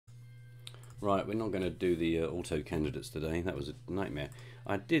Right, we're not going to do the auto candidates today. That was a nightmare.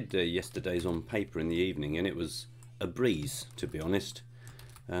 I did yesterday's on paper in the evening, and it was a breeze, to be honest.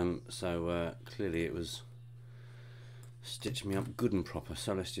 So clearly it was stitched me up good and proper.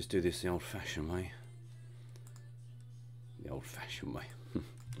 So let's just do this the old-fashioned way. The old-fashioned way.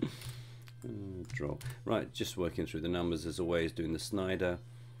 Draw. Right, just working through the numbers as always, doing the Snyder.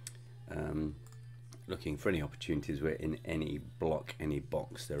 Looking for any opportunities where in any block, any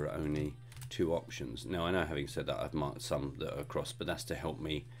box, there are only two options. Now I know, having said that, I've marked some that are across, but that's to help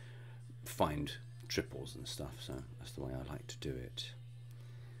me find triples and stuff, so that's the way I like to do it.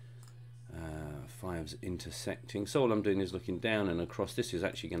 Fives intersecting, so all I'm doing is looking down and across. This is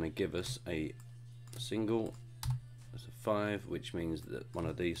actually going to give us a single. That's a 5, which means that one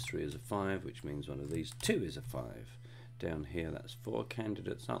of these 3 is a 5, which means one of these 2 is a 5. Down here that's 4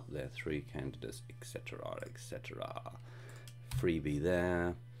 candidates, up there 3 candidates, etc, etc. Freebie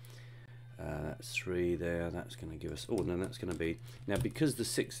there. That's 3 there. That's going to give us, oh no, that's going to be, now because the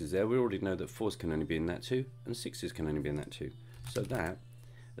 6 is there, we already know that 4s can only be in that 2 and 6s can only be in that 2. So that,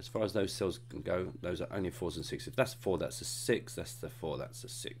 as far as those cells can go, those are only 4s and 6s. If that's 4, that's a 6, that's the 4, that's a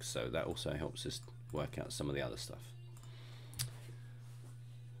 6. So that also helps us work out some of the other stuff.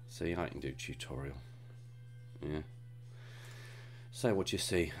 See, I can do tutorial. Yeah. So what you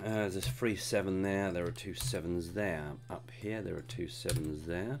see, there's a free 7 there, there are 2 7s there. Up here there are 2 7s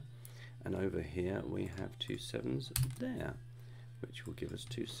there. And over here we have 2 7s there, which will give us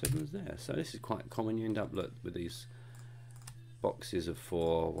 2 7s there. So this is quite common. You end up with these boxes of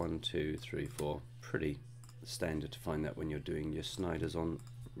 4, 1, 2, 3, 4. Pretty standard to find that when you're doing your Snyders on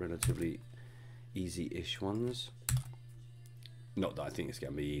relatively easy-ish ones. Not that I think it's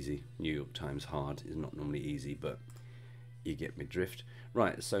going to be easy. New York Times hard is not normally easy, but you get me drift.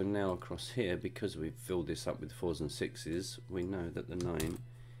 Right, so now across here, because we've filled this up with 4s and 6s, we know that the 9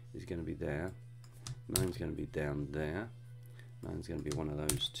 is going to be there. 9's going to be down there. 9's going to be one of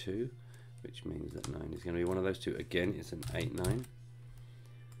those 2, which means that 9 is going to be one of those 2. Again, it's an 8, 9.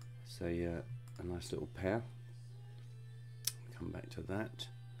 So a nice little pair. Come back to that.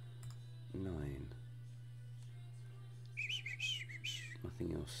 9.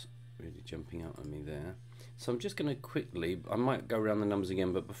 Nothing else really jumping out at me there. So I'm just going to quickly, I might go around the numbers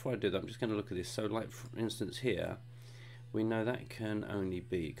again, but before I do that, I'm just going to look at this. So like for instance here, we know that can only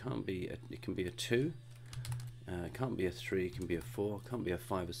be, it can't be, it can be a 2, it can't be a 3, it can be a 4, it can't be a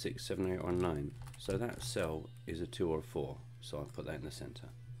 5, a 6, 7, 8 or 9. So that cell is a 2 or a 4, so I'll put that in the center.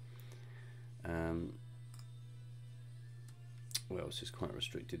 What else is quite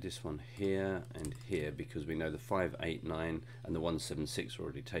restricted? This one here and here, because we know the 5, 8, 9 and the 1, 7, 6 are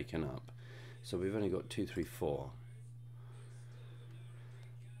already taken up. So we've only got 2, 3, 4.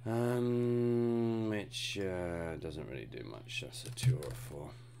 Which doesn't really do much. That's a 2 or a 4.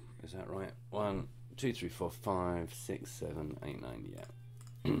 Is that right? 1, 2, 3, 4, 5, 6, 7, 8, 9. Yeah.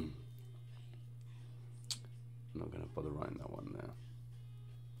 I'm not going to bother writing that one there.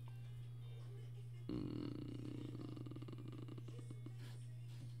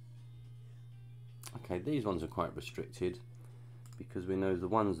 Okay, these ones are quite restricted because we know the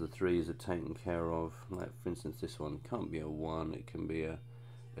 1s, the 3s are taken care of. Like for instance, this one can't be a 1, it can be a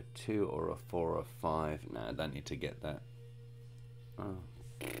 2 or a 4 or a 5. No, I don't need to get that. Oh,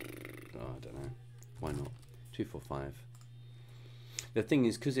 I don't know. Why not? 2, 4, 5. The thing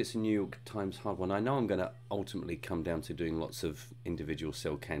is, because it's a New York Times hard one, I know I'm going to ultimately come down to doing lots of individual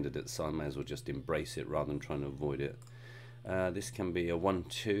cell candidates, so I may as well just embrace it rather than trying to avoid it. This can be a 1,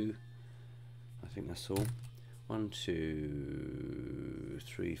 2. I think that's all. 1, 2,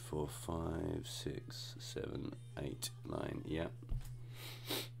 3, 4, 5, 6, 7, 8, 9. Yeah.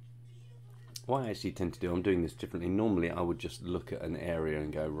 What I actually tend to do, I'm doing this differently. Normally I would just look at an area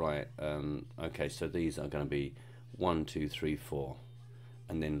and go, right, okay, so these are going to be 1, 2, 3, 4.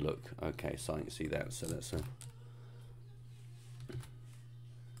 And then look, okay, so I can see that. So that's a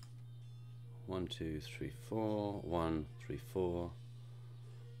 1, 2, 3, 4, 1, 3, 4.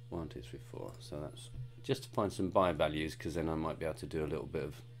 1, 2, 3, 4. So that's just to find some bi values, because then I might be able to do a little bit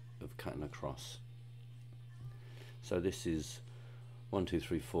of cutting across. So this is 1, 2,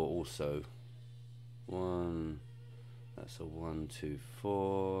 3, 4 also. 1, that's a 1, 2,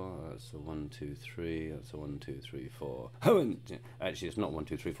 4, that's a 1, 2, 3, that's a 1, 2, 3, 4. Oh, and actually it's not 1,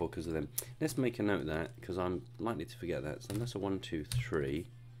 2, 3, 4 because of them. Let's make a note of that because I'm likely to forget that. So that's a 1, 2, 3,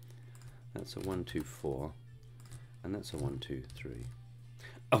 that's a 1, 2, 4, and that's a 1, 2, 3.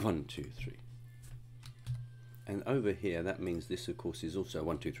 A 1, 2, 3. And over here, that means this, of course, is also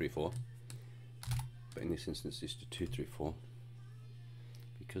 1, 2, 3, 4. But in this instance, it's 2, 3, 4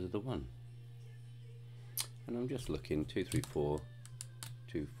 because of the 1. And I'm just looking 2, 3, 4,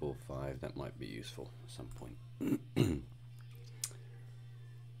 2, 4, 5. That might be useful at some point.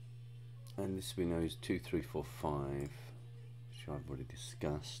 And this we know is 2, 3, 4, 5, which I've already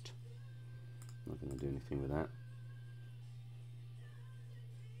discussed. I'm not going to do anything with that.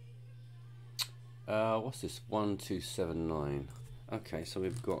 What's this? 1, 2, 7, 9. Okay, so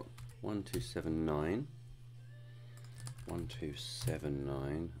we've got 1, 2, 7, 9. 1, 2, 7,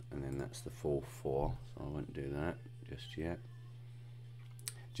 9, and then that's the 4, 4. So I won't do that just yet.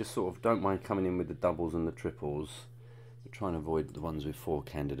 Just sort of don't mind coming in with the doubles and the triples. But try and avoid the ones with 4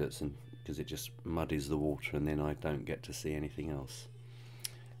 candidates, and because it just muddies the water, and then I don't get to see anything else.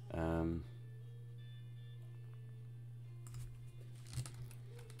 1,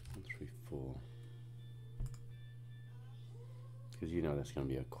 3, 4. Because you know that's going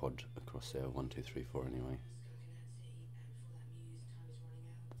to be a quad across there. 1, 2, 3, 4 anyway.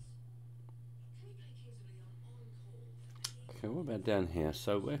 Okay, what about down here?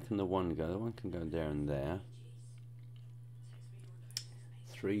 So where can the 1 go? The 1 can go there and there.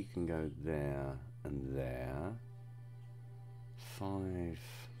 3 can go there and there. 5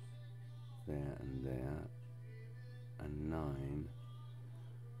 there and there. And 9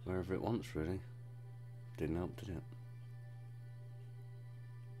 wherever it wants, really. Didn't help, did it?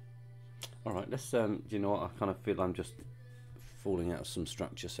 Alright, let's, do you know what? I kind of feel I'm just falling out of some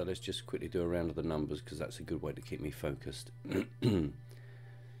structure, so let's just quickly do a round of the numbers, because that's a good way to keep me focused. 2s,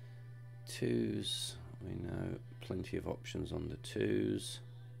 we know plenty of options on the 2s.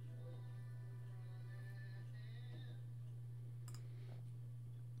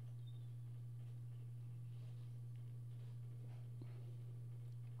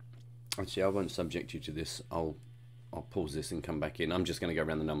 Actually, I won't subject you to this. I'll pause this and come back in. I'm just going to go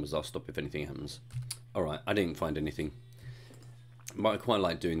around the numbers. I'll stop if anything happens. Alright, I didn't find anything. But I quite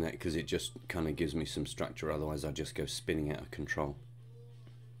like doing that because it just kind of gives me some structure, otherwise I just go spinning out of control.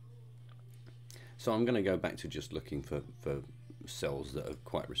 So I'm going to go back to just looking for cells that are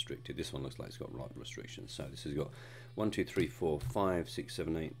quite restricted. This one looks like it's got right restrictions. So this has got 1, 2, 3, 4, 5, 6,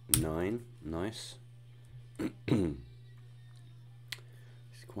 7, 8, 9. Nice. It's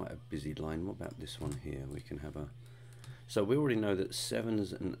quite a busy line. What about this one here? We can have a... So we already know that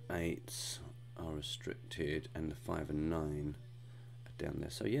 7s and 8s are restricted, and the 5 and 9 down there.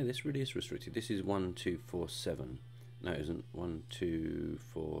 So yeah, this really is restricted. This is 1, 2, 4, 7. No, it isn't. 1, 2,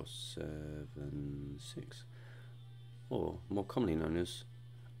 4, 7, 6. Or more commonly known as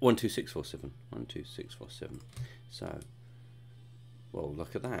 1, 2, 6, 4, 7. 1, 2, 6, 4, 7. So, well,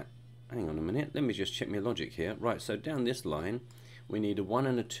 look at that. Hang on a minute. Let me just check my logic here. Right, so down this line, we need a 1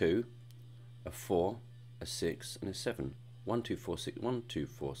 and a 2, a 4, a 6, and a 7. 1, 2, 4, 6, 1, 2,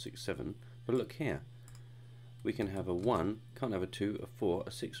 4, 6, 7. But look here. We can have a 1, can't have a 2, a 4,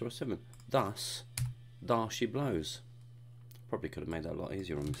 a 6, or a 7. Thus, there she blows. Probably could have made that a lot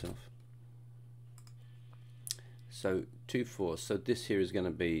easier on myself. So 2, 4. So this here is going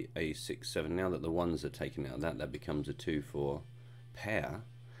to be a 6, 7. Now that the 1s are taken out of that, that becomes a 2, 4 pair,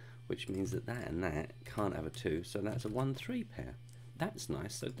 which means that that and that can't have a 2. So that's a 1, 3 pair. That's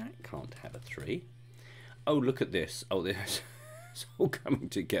nice. So that can't have a 3. Oh, look at this. Oh, this. It's all coming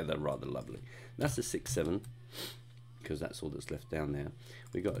together rather lovely. That's a 6, 7. Because that's all that's left down there.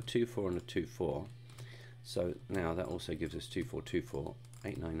 We've got a 2, 4 and a 2, 4. So now that also gives us 2, 4, 2, 4,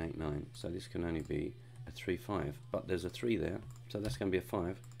 8, 9, 8, 9. So this can only be a 3, 5. But there's a 3 there. So that's going to be a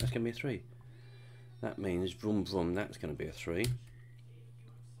 5. That's going to be a 3. That means, vroom, vroom, that's going to be a 3.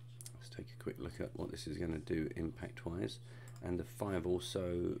 Let's take a quick look at what this is going to do impact-wise. And the 5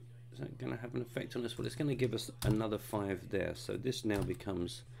 also, is that going to have an effect on us? Well, it's going to give us another 5 there. So this now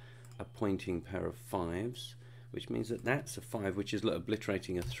becomes a pointing pair of 5s, which means that that's a 5, which is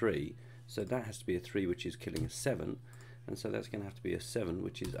obliterating a 3. So that has to be a 3, which is killing a 7. And so that's going to have to be a 7,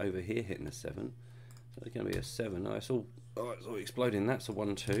 which is over here hitting a 7. So it's going to be a 7. Oh, it's all exploding. That's a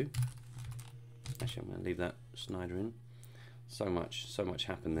 1, 2. Actually, I'm going to leave that Snyder in. So much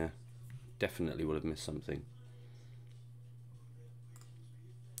happened there. Definitely would have missed something.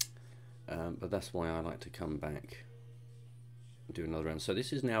 But that's why I like to come back and do another round. So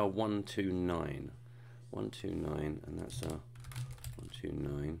this is now a 1, 2, 9. 1, 2, 9, and that's a 1, 2,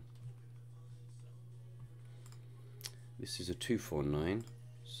 9. This is a 2, 4, 9.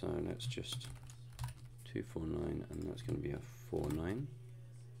 So let's just 2, 4, 9, and that's going to be a 4, 9.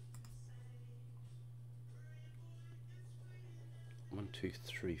 1, 2,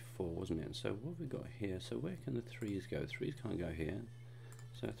 3, 4, wasn't it? So what have we got here? So where can the 3s go? 3s can't go here.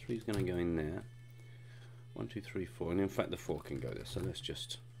 So 3 is going to go in there. 1, 2, 3, 4, and in fact the 4 can go there. So let's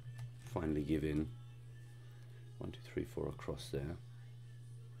just finally give in. 1, 2, 3, 4 across there.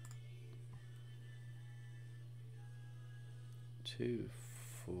 2,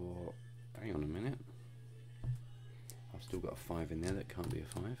 hang on a minute. I've still got a 5 in there. That can't be a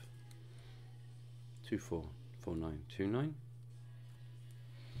 5. 2 4 4 9 2 9.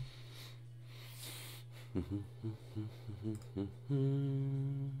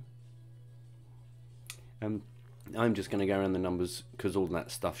 I'm just going to go around the numbers because all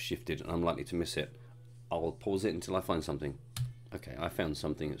that stuff shifted and I'm likely to miss it. I'll pause it until I find something. Okay, I found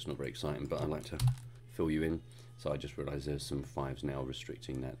something. It's not very exciting, but I like to fill you in. So I just realised there's some 5s now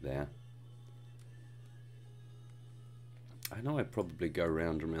restricting that there. I know I probably go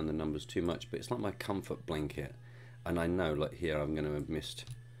round and round the numbers too much, but it's like my comfort blanket. And I know, like here, I'm going to have missed.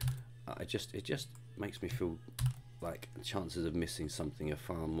 It just makes me feel like chances of missing something are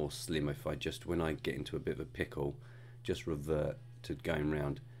far more slim if I just, when I get into a bit of a pickle, just revert to going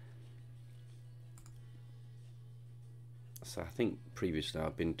round. So I think previously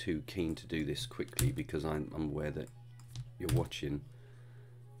I've been too keen to do this quickly because I'm aware that you're watching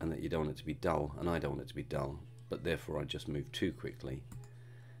and that you don't want it to be dull, and I don't want it to be dull, but therefore I just move too quickly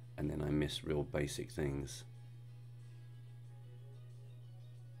and then I miss real basic things.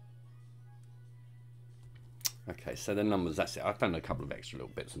 Okay, so the numbers, that's it. I found a couple of extra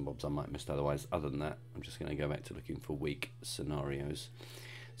little bits and bobs I might have missed otherwise. Other than that, I'm just going to go back to looking for weak scenarios.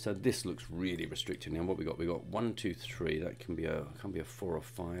 So this looks really restricted now. What we got? We got 1 2 3. That can be a 4 or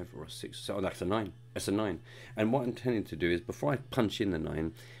 5 or a 6. So that's a 9. That's a 9. And what I'm intending to do is, before I punch in the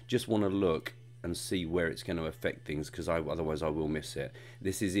 9, just want to look and see where it's going to affect things, because otherwise I will miss it.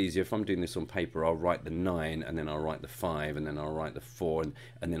 This is easier. If I'm doing this on paper, I'll write the 9 and then I'll write the 5 and then I'll write the 4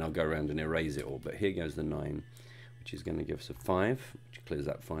 and then I'll go around and erase it all. But here goes the 9, which is going to give us a 5, which clears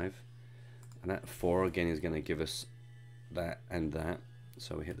that 5. And that 4 again is going to give us that and that.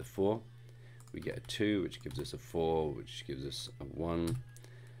 So we hit the 4, we get a 2, which gives us a 4, which gives us a 1.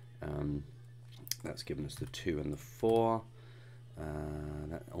 That's given us the 2 and the 4.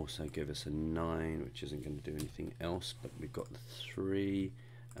 That also gives us a 9, which isn't going to do anything else, but we've got the 3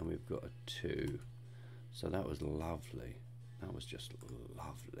 and we've got a 2. So that was lovely. That was just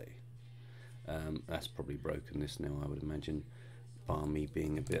lovely. That's probably broken this now, I would imagine, bar me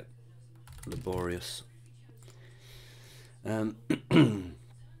being a bit laborious.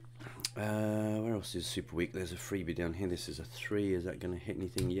 Where else is super weak? There's a freebie down here. This is a 3. Is that going to hit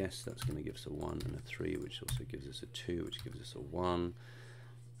anything? Yes, that's going to give us a 1 and a 3, which also gives us a 2, which gives us a 1.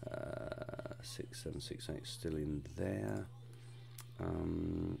 6 7 6 8 still in there.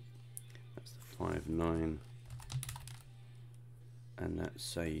 That's the 5 9, and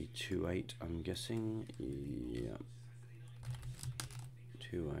that's a 2 8. I'm guessing. Yeah,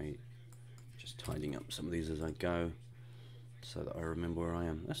 2 8. Just tidying up some of these as I go, so that I remember where I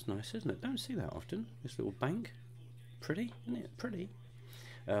am. That's nice, isn't it? Don't see that often, this little bank. Pretty, isn't it? Pretty.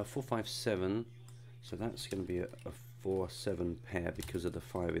 4 5 7, so that's going to be a 4 7 pair because of the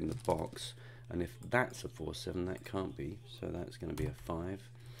 5 in the box, and if that's a 4 7, that can't be, so that's going to be a 5.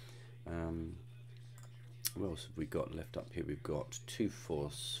 What else have we got left up here? We've got 2 4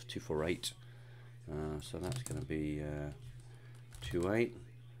 8, so that's going to be 2 8.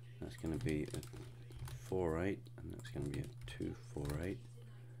 That's going to be a 4 8, and that's going to be a 2 4 8.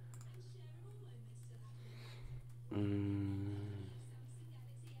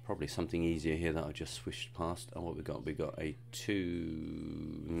 Probably something easier here that I just swished past. Oh, what we got? We got a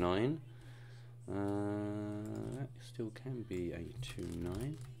 2 9. That still can be a 2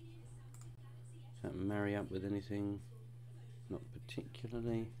 9. Does that marry up with anything? Not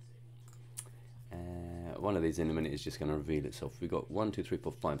particularly. One of these in a minute is just going to reveal itself. We've got 1 2 3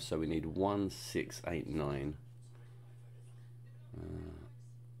 4 5, so we need 1 6 8 9.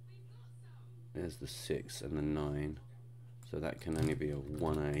 There's the 6 and the 9, so that can only be a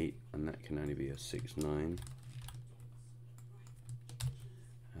 1 8, and that can only be a 6 9.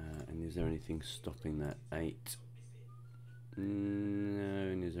 And is there anything stopping that 8? No.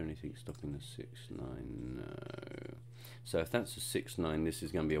 And is there anything stopping the 6 9? No. So if that's a 6 9, this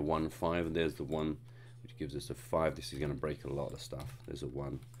is going to be a 1 5, and there's the 1, which gives us a 5. This is going to break a lot of stuff. There's a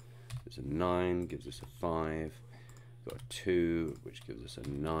 1. There's a 9, gives us a 5. Got a 2, which gives us a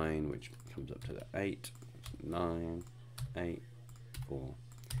 9, which comes up to the 8. 9, 8, 4.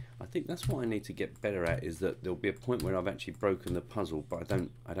 I think that's what I need to get better at, is that there'll be a point where I've actually broken the puzzle, but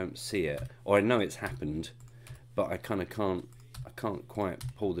I don't see it, or I know it's happened, but I kind of can't quite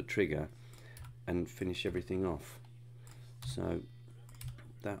pull the trigger and finish everything off. So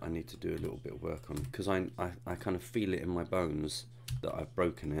that I need to do a little bit of work on, because I kind of feel it in my bones that I've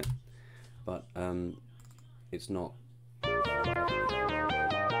broken it, but it's not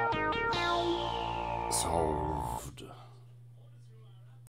solved.